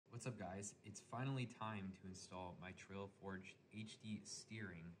What's up guys? It's finally time to install my Trailforged HD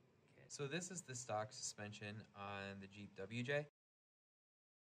steering kit. So this is the stock suspension on the Jeep WJ.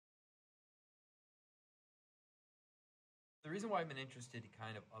 The reason why I've been interested to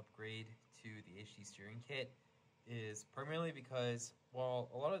kind of upgrade to the HD steering kit is primarily because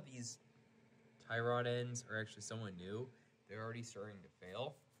while a lot of these tie rod ends are actually somewhat new, they're already starting to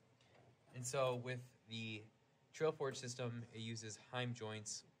fail. And so with the Trailforged system, it uses Heim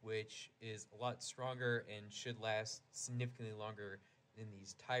joints, which is a lot stronger and should last significantly longer than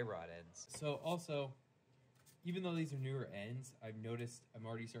these tie rod ends. So also, even though these are newer ends, I've noticed I'm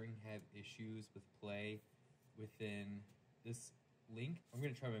already starting to have issues with play within this link. I'm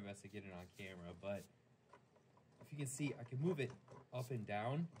going to try my best to get it on camera, but if you can see, I can move it up and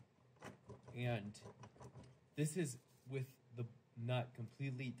down, and this is with the nut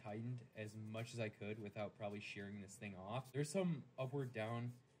completely tightened as much as I could without probably shearing this thing off. There's some upward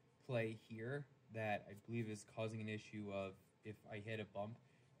down play here that I believe is causing an issue of if I hit a bump,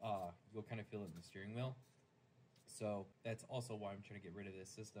 you'll kind of feel it in the steering wheel. So that's also why I'm trying to get rid of this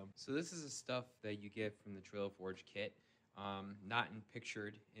system. So this is the stuff that you get from the Trailforged kit. Not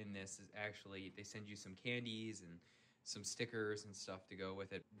pictured in this is actually, they send you some candies and some stickers and stuff to go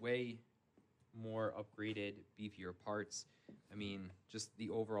with it. Way more upgraded, beefier parts. I mean, just the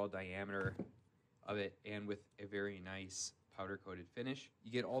overall diameter of it, and with a very nice powder coated finish.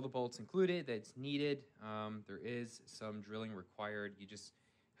 You get all the bolts included that's needed. There is some drilling required. You just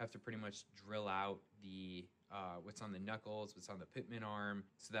have to pretty much drill out the what's on the knuckles, what's on the pitman arm,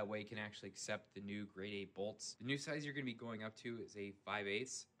 so that way you can actually accept the new grade 8 bolts. The new size you're going to be going up to is a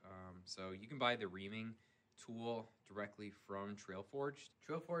 5/8. So you can buy the reaming tool directly from Trailforged.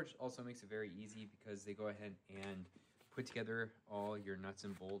 Trailforged also makes it very easy because they go ahead and put together all your nuts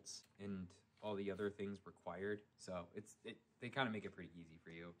and bolts and all the other things required. So they kind of make it pretty easy for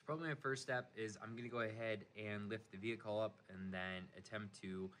you. Probably my first step is I'm going to go ahead and lift the vehicle up and then attempt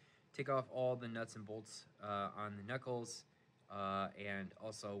to take off all the nuts and bolts on the knuckles and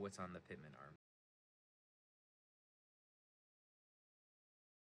also what's on the pitman arm.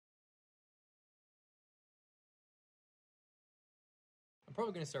 I'm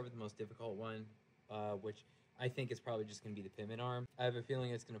probably going to start with the most difficult one, which I think is probably just going to be the pitman arm. I have a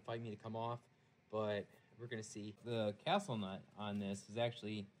feeling it's going to fight me to come off, but we're going to see. The castle nut on this is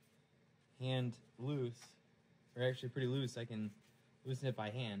actually hand loose, or actually pretty loose. I can loosen it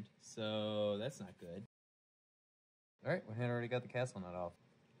by hand, so that's not good. All right, my hand already got the castle nut off.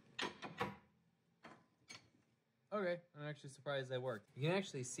 Okay, I'm actually surprised that worked. You can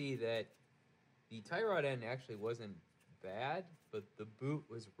actually see that the tie rod end actually wasn't bad, but the boot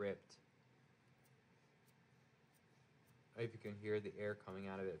was ripped. I don't know if you can hear the air coming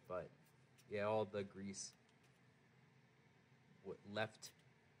out of it, but yeah, all the grease left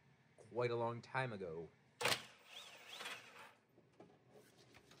quite a long time ago.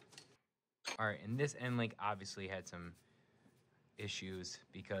 All right, and this end link obviously had some issues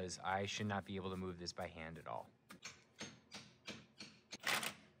because I should not be able to move this by hand at all.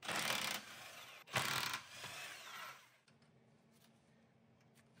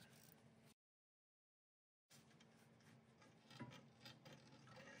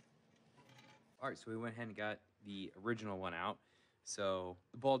 All right, so we went ahead and got the original one out. So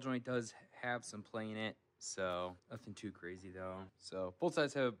the ball joint does have some play in it, so nothing too crazy though. So both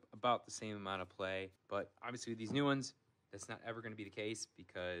sides have about the same amount of play, but obviously with these new ones, that's not ever going to be the case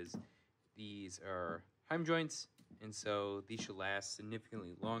because these are Heim joints, and so these should last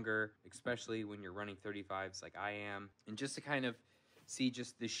significantly longer, especially when you're running 35s like I am. And just to kind of see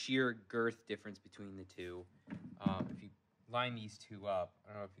just the sheer girth difference between the two, if you line these two up,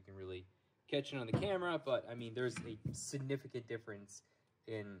 I don't know if you can really catch it on the camera, but I mean, there's a significant difference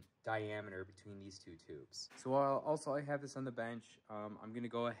in diameter between these two tubes. So while also I have this on the bench, I'm going to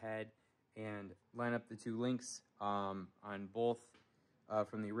go ahead and line up the two links on both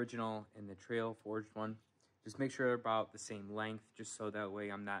from the original and the Trailforged one. Just make sure they're about the same length, just so that way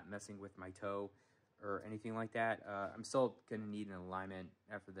I'm not messing with my toe or anything like that. I'm still going to need an alignment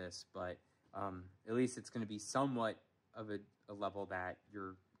after this, but at least it's going to be somewhat of a level that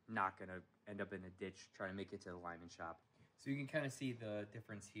you're not going to end up in a ditch trying to make it to the lineman shop. So you can kind of see the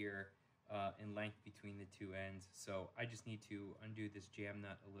difference here in length between the two ends. So I just need to undo this jam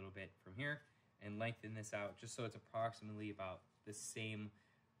nut a little bit from here and lengthen this out just so it's approximately about the same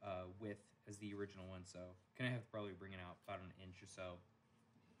width as the original one. So gonna have to probably bring it out about an inch or so.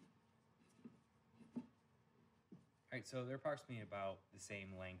 All right, so they're approximately about the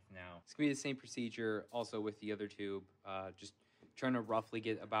same length now. It's gonna be the same procedure also with the other tube, just trying to roughly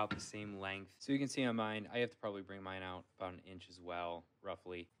get about the same length. So you can see on mine, I have to probably bring mine out about an inch as well,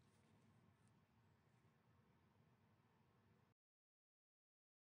 roughly.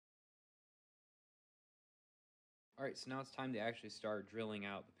 All right, so now it's time to actually start drilling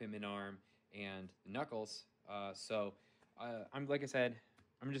out the pitman arm and the knuckles. Like I said,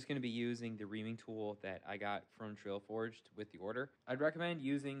 I'm just going to be using the reaming tool that I got from Drill Forged with the order. I'd recommend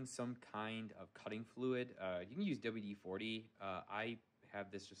using some kind of cutting fluid. You can use WD-40. I have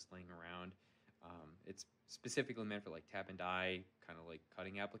this just laying around. It's specifically meant for like tap and die, kind of like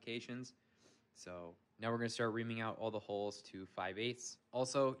cutting applications. So now we're going to start reaming out all the holes to 5/8.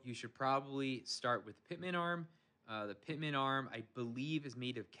 Also, you should probably start with the pitman arm. The pitman arm, I believe, is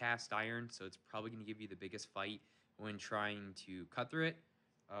made of cast iron, so it's probably going to give you the biggest fight when trying to cut through it.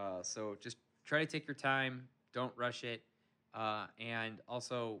 So just try to take your time, don't rush it, and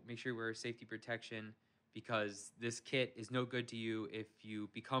also make sure you wear safety protection, because this kit is no good to you if you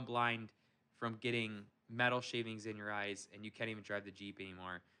become blind from getting metal shavings in your eyes and you can't even drive the Jeep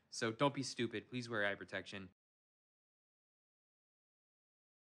anymore. So don't be stupid, please wear eye protection.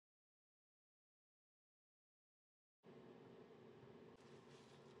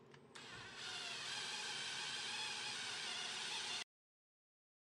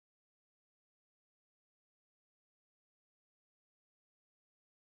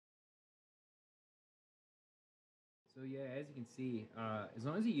 So yeah, as you can see, as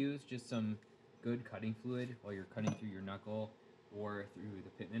long as you use just some good cutting fluid while you're cutting through your knuckle or through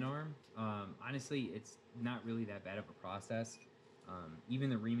the pitman arm, honestly, it's not really that bad of a process. Even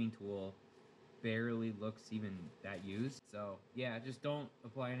the reaming tool barely looks even that used. So yeah, just don't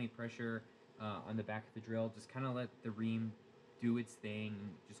apply any pressure on the back of the drill. Just kind of let the ream do its thing,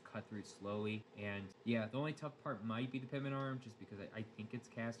 just cut through it slowly. And yeah, the only tough part might be the pitman arm, just because I think it's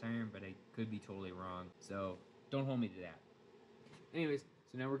cast iron, but I could be totally wrong. So don't hold me to that. Anyways,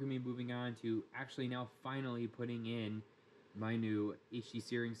 so now we're going to be moving on to actually now finally putting in my new HD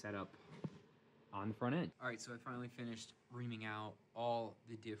steering setup on the front end. All right, so I finally finished reaming out all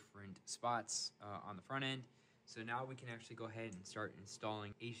the different spots on the front end. So now we can actually go ahead and start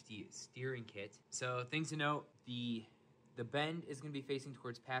installing HD steering kit. So things to note, the bend is going to be facing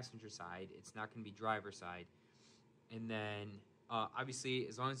towards passenger side. It's not going to be driver side. And then obviously,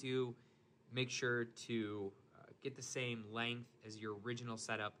 as long as you make sure to get the same length as your original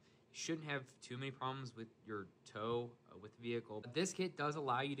setup, you shouldn't have too many problems with your toe with the vehicle. This kit does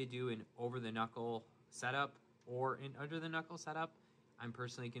allow you to do an over-the-knuckle setup or an under-the-knuckle setup. I'm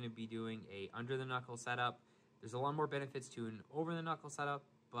personally going to be doing a under-the-knuckle setup. There's a lot more benefits to an over-the-knuckle setup,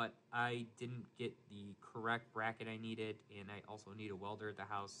 but I didn't get the correct bracket I needed, and I also need a welder at the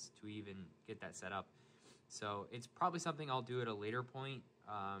house to even get that set up. So it's probably something I'll do at a later point,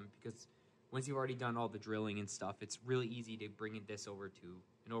 because once you've already done all the drilling and stuff, it's really easy to bring this over to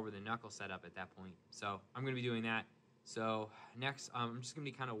an over-the-knuckle setup at that point. So I'm going to be doing that. So next, I'm just going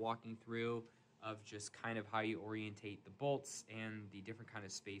to be kind of walking through of just kind of how you orientate the bolts and the different kind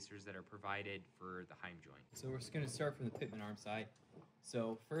of spacers that are provided for the Heim joint. So we're just going to start from the pitman arm side.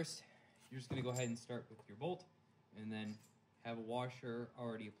 So first, you're just going to go ahead and start with your bolt, and then have a washer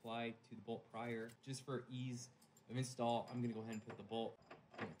already applied to the bolt prior. Just for ease of install, I'm going to go ahead and put the bolt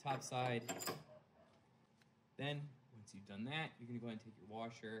on the top side. Then, once you've done that, you're going to go ahead and take your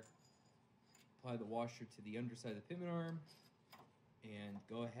washer, apply the washer to the underside of the pitman arm, and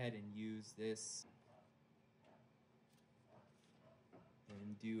go ahead and use this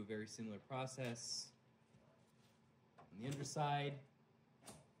and do a very similar process on the underside.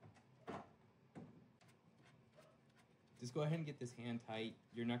 Just go ahead and get this hand tight.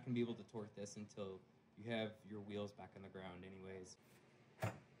 You're not going to be able to torque this until you have your wheels back on the ground anyways.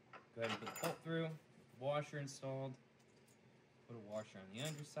 Go ahead and put the bolt through, washer installed, put a washer on the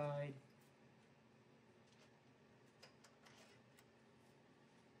underside.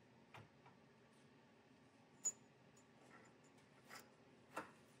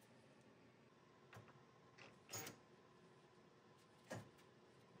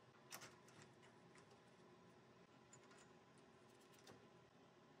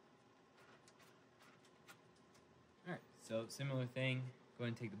 Alright, so similar thing, go ahead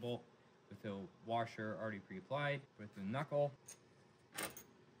and take the bolt with the washer already pre-applied, put it through the knuckle.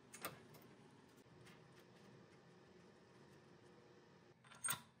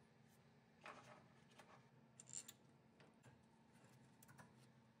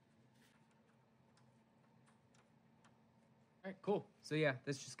 Alright, cool. So yeah,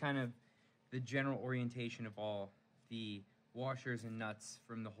 that's just kind of the general orientation of all the washers and nuts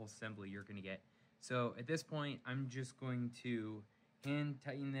from the whole assembly you're going to get. So at this point, I'm just going to hand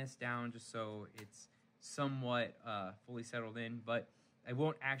tighten this down just so it's somewhat fully settled in, but I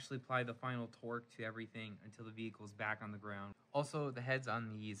won't actually apply the final torque to everything until the vehicle is back on the ground. Also, the heads on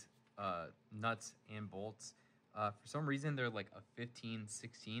these nuts and bolts, for some reason, they're like a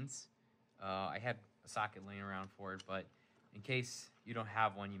 15/16. I had a socket laying around for it, but in case you don't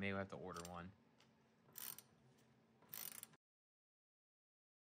have one, you may have to order one.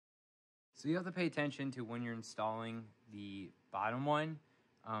 So you have to pay attention to when you're installing the bottom one,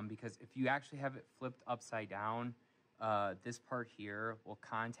 because if you actually have it flipped upside down, this part here will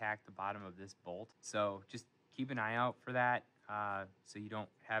contact the bottom of this bolt. So just keep an eye out for that, so you don't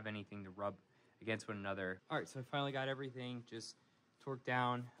have anything to rub against one another. All right, so I finally got everything just torqued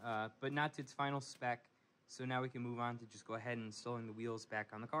down, but not to its final spec. So now we can move on to just go ahead and installing the wheels back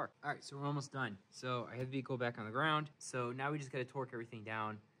on the car. All right, so we're almost done. So I have the vehicle back on the ground. So now we just gotta torque everything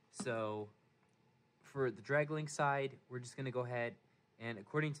down. So for the drag link side, we're just gonna go ahead and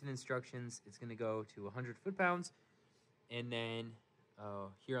according to the instructions, it's gonna go to 100 foot-pounds. And then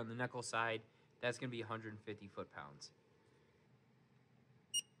here on the knuckle side, that's gonna be 150 foot-pounds.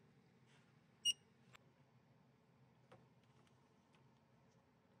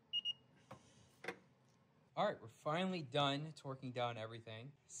 All right, we're finally done torquing down everything.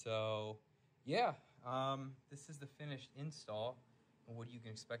 So yeah, this is the finished install and what you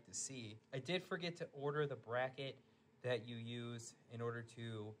can expect to see. I did forget to order the bracket that you use in order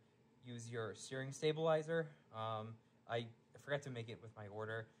to use your steering stabilizer. I forgot to make it with my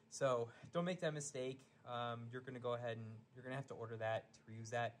order. So don't make that mistake. You're gonna go ahead and you're gonna have to order that to reuse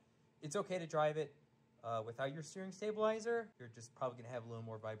that. It's okay to drive it without your steering stabilizer. You're just probably gonna have a little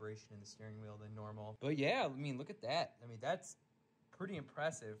more vibration in the steering wheel than normal. But yeah, I mean, look at that. I mean, that's pretty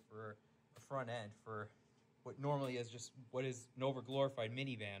impressive for a front end for what normally is just what is an over-glorified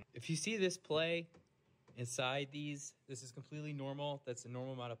minivan. If you see this play inside these, this is completely normal. That's the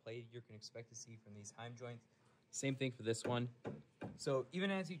normal amount of play you can expect to see from these heim joints. Same thing for this one. So even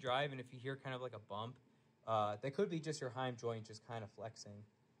as you drive, and if you hear kind of like a bump, that could be just your heim joint just kind of flexing.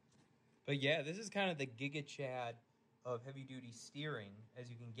 But yeah, this is kind of the Giga Chad of heavy duty steering as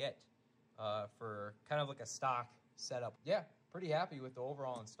you can get for kind of like a stock setup. Yeah, pretty happy with the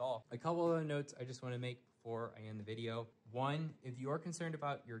overall install. A couple other notes I just want to make before I end the video. One, if you are concerned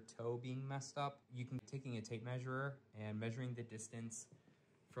about your toe being messed up, you can be taking a tape measure and measuring the distance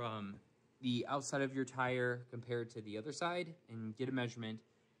from the outside of your tire compared to the other side and get a measurement,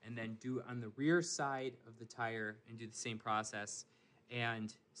 and then do it on the rear side of the tire and do the same process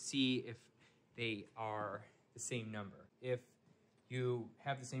and see if they are the same number. If you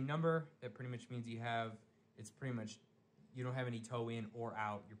have the same number, that pretty much means you don't have any toe in or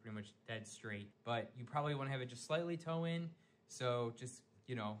out. You're pretty much dead straight, but you probably want to have it just slightly toe in. So just,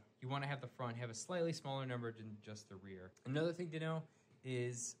 you want to have the front have a slightly smaller number than just the rear. Another thing to know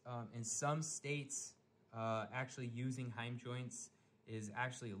is in some states, actually using heim joints is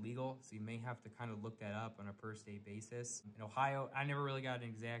actually illegal, so you may have to kind of look that up on a per state basis. In Ohio, I never really got an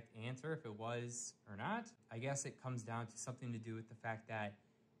exact answer if it was or not. I guess it comes down to something to do with the fact that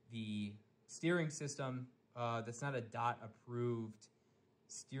the steering system, that's not a DOT approved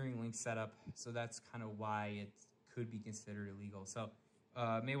steering link setup, so that's kind of why it could be considered illegal. So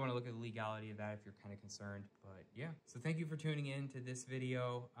may want to look at the legality of that if you're kind of concerned. But yeah, so thank you for tuning in to this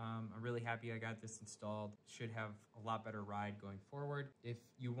video. I'm really happy I got this installed. Should have a lot better ride going forward. If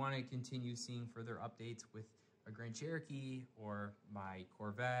you want to continue seeing further updates with a Grand Cherokee or my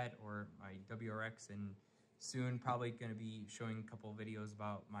Corvette or my WRX, and soon probably going to be showing a couple of videos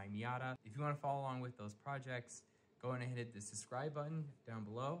about my Miata. If you want to follow along with those projects, go ahead and hit the subscribe button down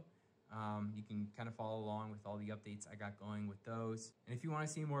below. You can kind of follow along with all the updates I got going with those. And if you want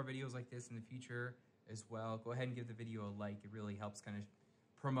to see more videos like this in the future as well, go ahead and give the video a like. It really helps kind of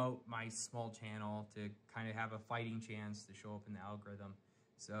promote my small channel to kind of have a fighting chance to show up in the algorithm.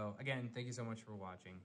 So again, thank you so much for watching.